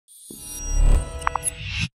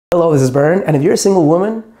Hello, this is Bern, and if you're a single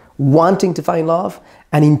woman wanting to find love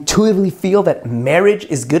and intuitively feel that marriage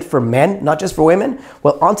is good for men, not just for women,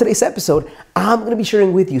 well, on today's episode, I'm going to be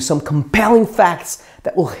sharing with you some compelling facts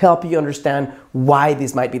that will help you understand why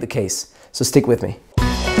this might be the case. So stick with me.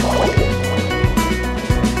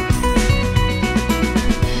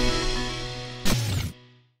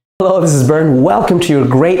 Hello, this is Bern. Welcome to your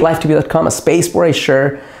GreatLifeTV.com, a space where I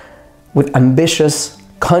share with ambitious,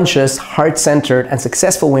 conscious, heart-centered, and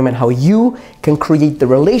successful women how you can create the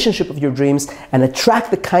relationship of your dreams and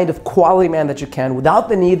attract the kind of quality man that you can without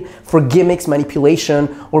the need for gimmicks,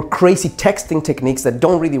 manipulation, or crazy texting techniques that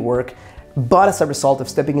don't really work, but as a result of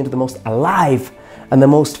stepping into the most alive and the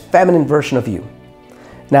most feminine version of you.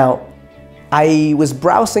 Now, I was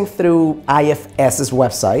browsing through IFS's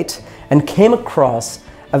website and came across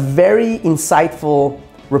a very insightful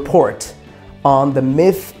report on the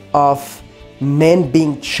myth of men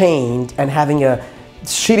being chained and having a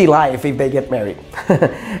shitty life if they get married.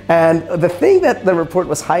 And the thing that the report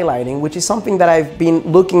was highlighting, which is something that I've been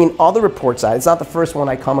looking in other reports at, it's not the first one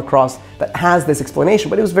I come across that has this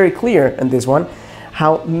explanation, but it was very clear in this one,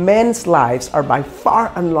 how men's lives are by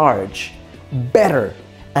far and large better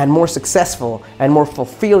and more successful and more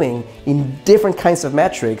fulfilling in different kinds of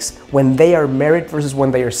metrics when they are married versus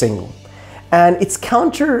when they are single. And it's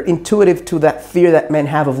counterintuitive to that fear that men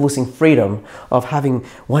have of losing freedom, of having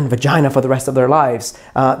one vagina for the rest of their lives.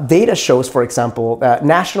 Data shows, for example,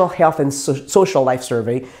 National Health and Social Life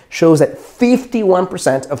Survey shows that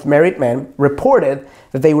 51% of married men reported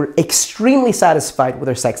that they were extremely satisfied with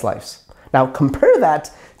their sex lives. Now compare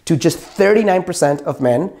that to just 39% of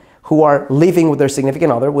men who are living with their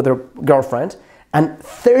significant other, with their girlfriend, and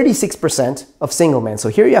 36% of single men. So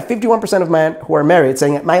here you have 51% of men who are married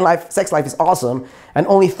saying my sex life is awesome, and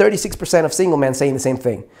only 36% of single men saying the same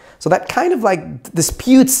thing. So that kind of like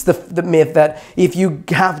disputes the myth that if you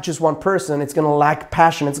have just one person, it's gonna lack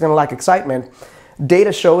passion, it's gonna lack excitement.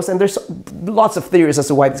 Data shows, and there's lots of theories as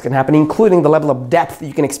to why this can happen, including the level of depth that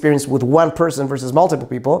you can experience with one person versus multiple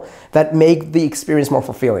people that make the experience more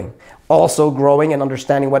fulfilling. Also growing and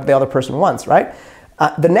understanding what the other person wants, right?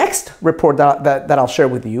 The next report that I'll share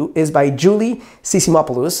with you is by Julie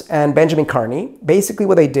Sissimopoulos and Benjamin Carney. Basically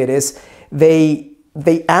what they did is they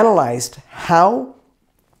analyzed how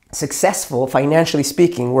successful, financially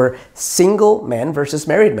speaking, were single men versus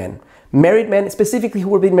married men. Married men, specifically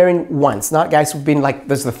who have been married once, not guys who've been like,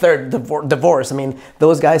 there's the third divorce. I mean,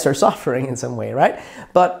 those guys are suffering in some way, right?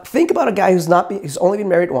 But think about a guy who's only been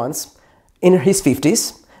married once in his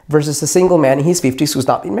 50s versus a single man in his 50s who's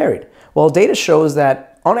not been married. Well, data shows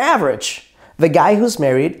that on average, the guy who's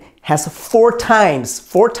married has four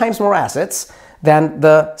times more assets than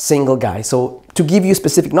the single guy. So to give you a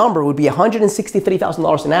specific number, it would be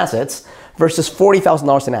 $163,000 in assets versus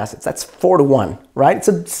 $40,000 in assets. That's 4 to 1, right? It's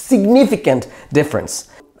a significant difference.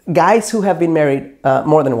 Guys who have been married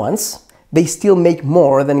more than once, they still make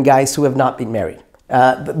more than guys who have not been married.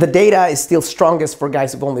 The data is still strongest for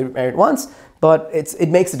guys who've only been married once, but it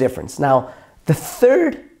makes a difference. Now, the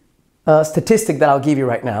third statistic that I'll give you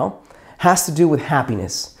right now has to do with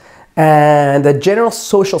happiness. And the General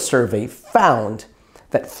Social Survey found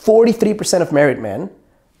that 43% of married men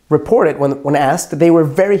reported when asked that they were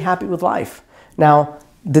very happy with life. Now,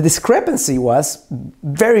 the discrepancy was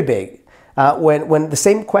very big. When the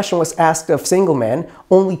same question was asked of single men,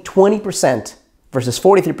 only 20% versus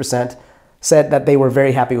 43% said that they were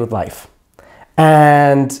very happy with life.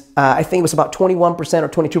 And I think it was about 21% or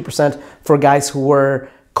 22% for guys who were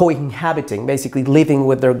cohabiting, basically living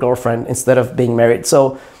with their girlfriend instead of being married.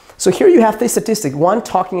 So here you have this statistic, one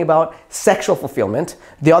talking about sexual fulfillment,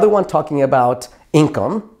 the other one talking about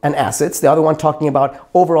income and assets, the other one talking about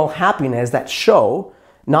overall happiness that show,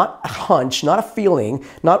 not a hunch, not a feeling,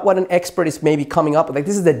 not what an expert is maybe coming up with. Like,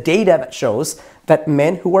 this is the data that shows that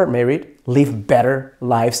men who are married live better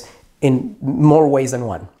lives in more ways than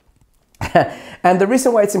one. And the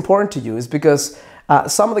reason why it's important to you is because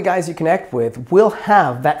some of the guys you connect with will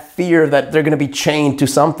have that fear that they're going to be chained to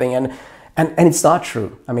something, and it's not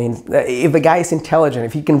true. I mean, if the guy is intelligent,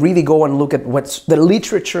 if he can really go and look at what's the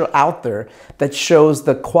literature out there that shows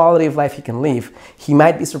the quality of life he can live, he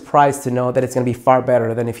might be surprised to know that it's going to be far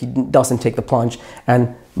better than if he doesn't take the plunge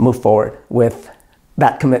and move forward with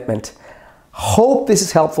that commitment. Hope this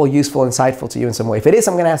is helpful, useful, insightful to you in some way. If it is,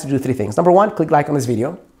 I'm going to ask you to do 3 things. Number 1, click like on this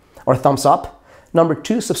video or thumbs up. Number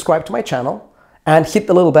 2, subscribe to my channel and hit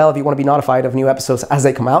the little bell if you want to be notified of new episodes as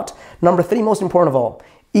they come out. Number 3, most important of all,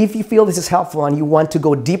 if you feel this is helpful and you want to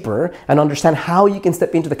go deeper and understand how you can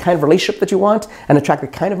step into the kind of relationship that you want and attract the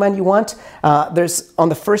kind of man you want, there's on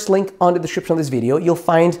the first link on the description of this video, you'll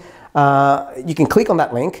find, you can click on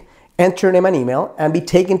that link enter your name and email, and be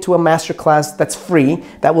taken to a masterclass that's free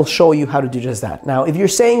that will show you how to do just that. Now, if you're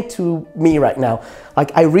saying to me right now,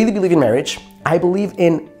 like, I really believe in marriage, I believe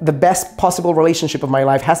in the best possible relationship of my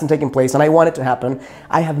life hasn't taken place and I want it to happen,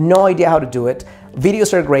 I have no idea how to do it.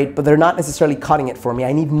 Videos are great, but they're not necessarily cutting it for me.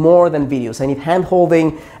 I need more than videos. I need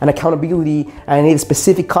hand-holding and accountability, and I need a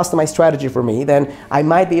specific customized strategy for me. Then I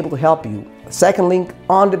might be able to help you. The second link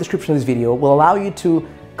on the description of this video will allow you to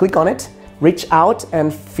click on it, reach out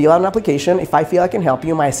and fill out an application. If I feel I can help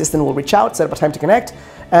you, my assistant will reach out, set up a time to connect,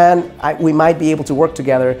 and we might be able to work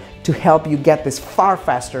together to help you get this far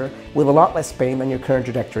faster with a lot less pain than your current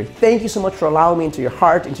trajectory. Thank you so much for allowing me into your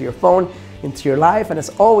heart, into your phone, into your life, and as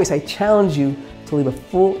always, I challenge you to live a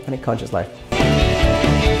full and a conscious life.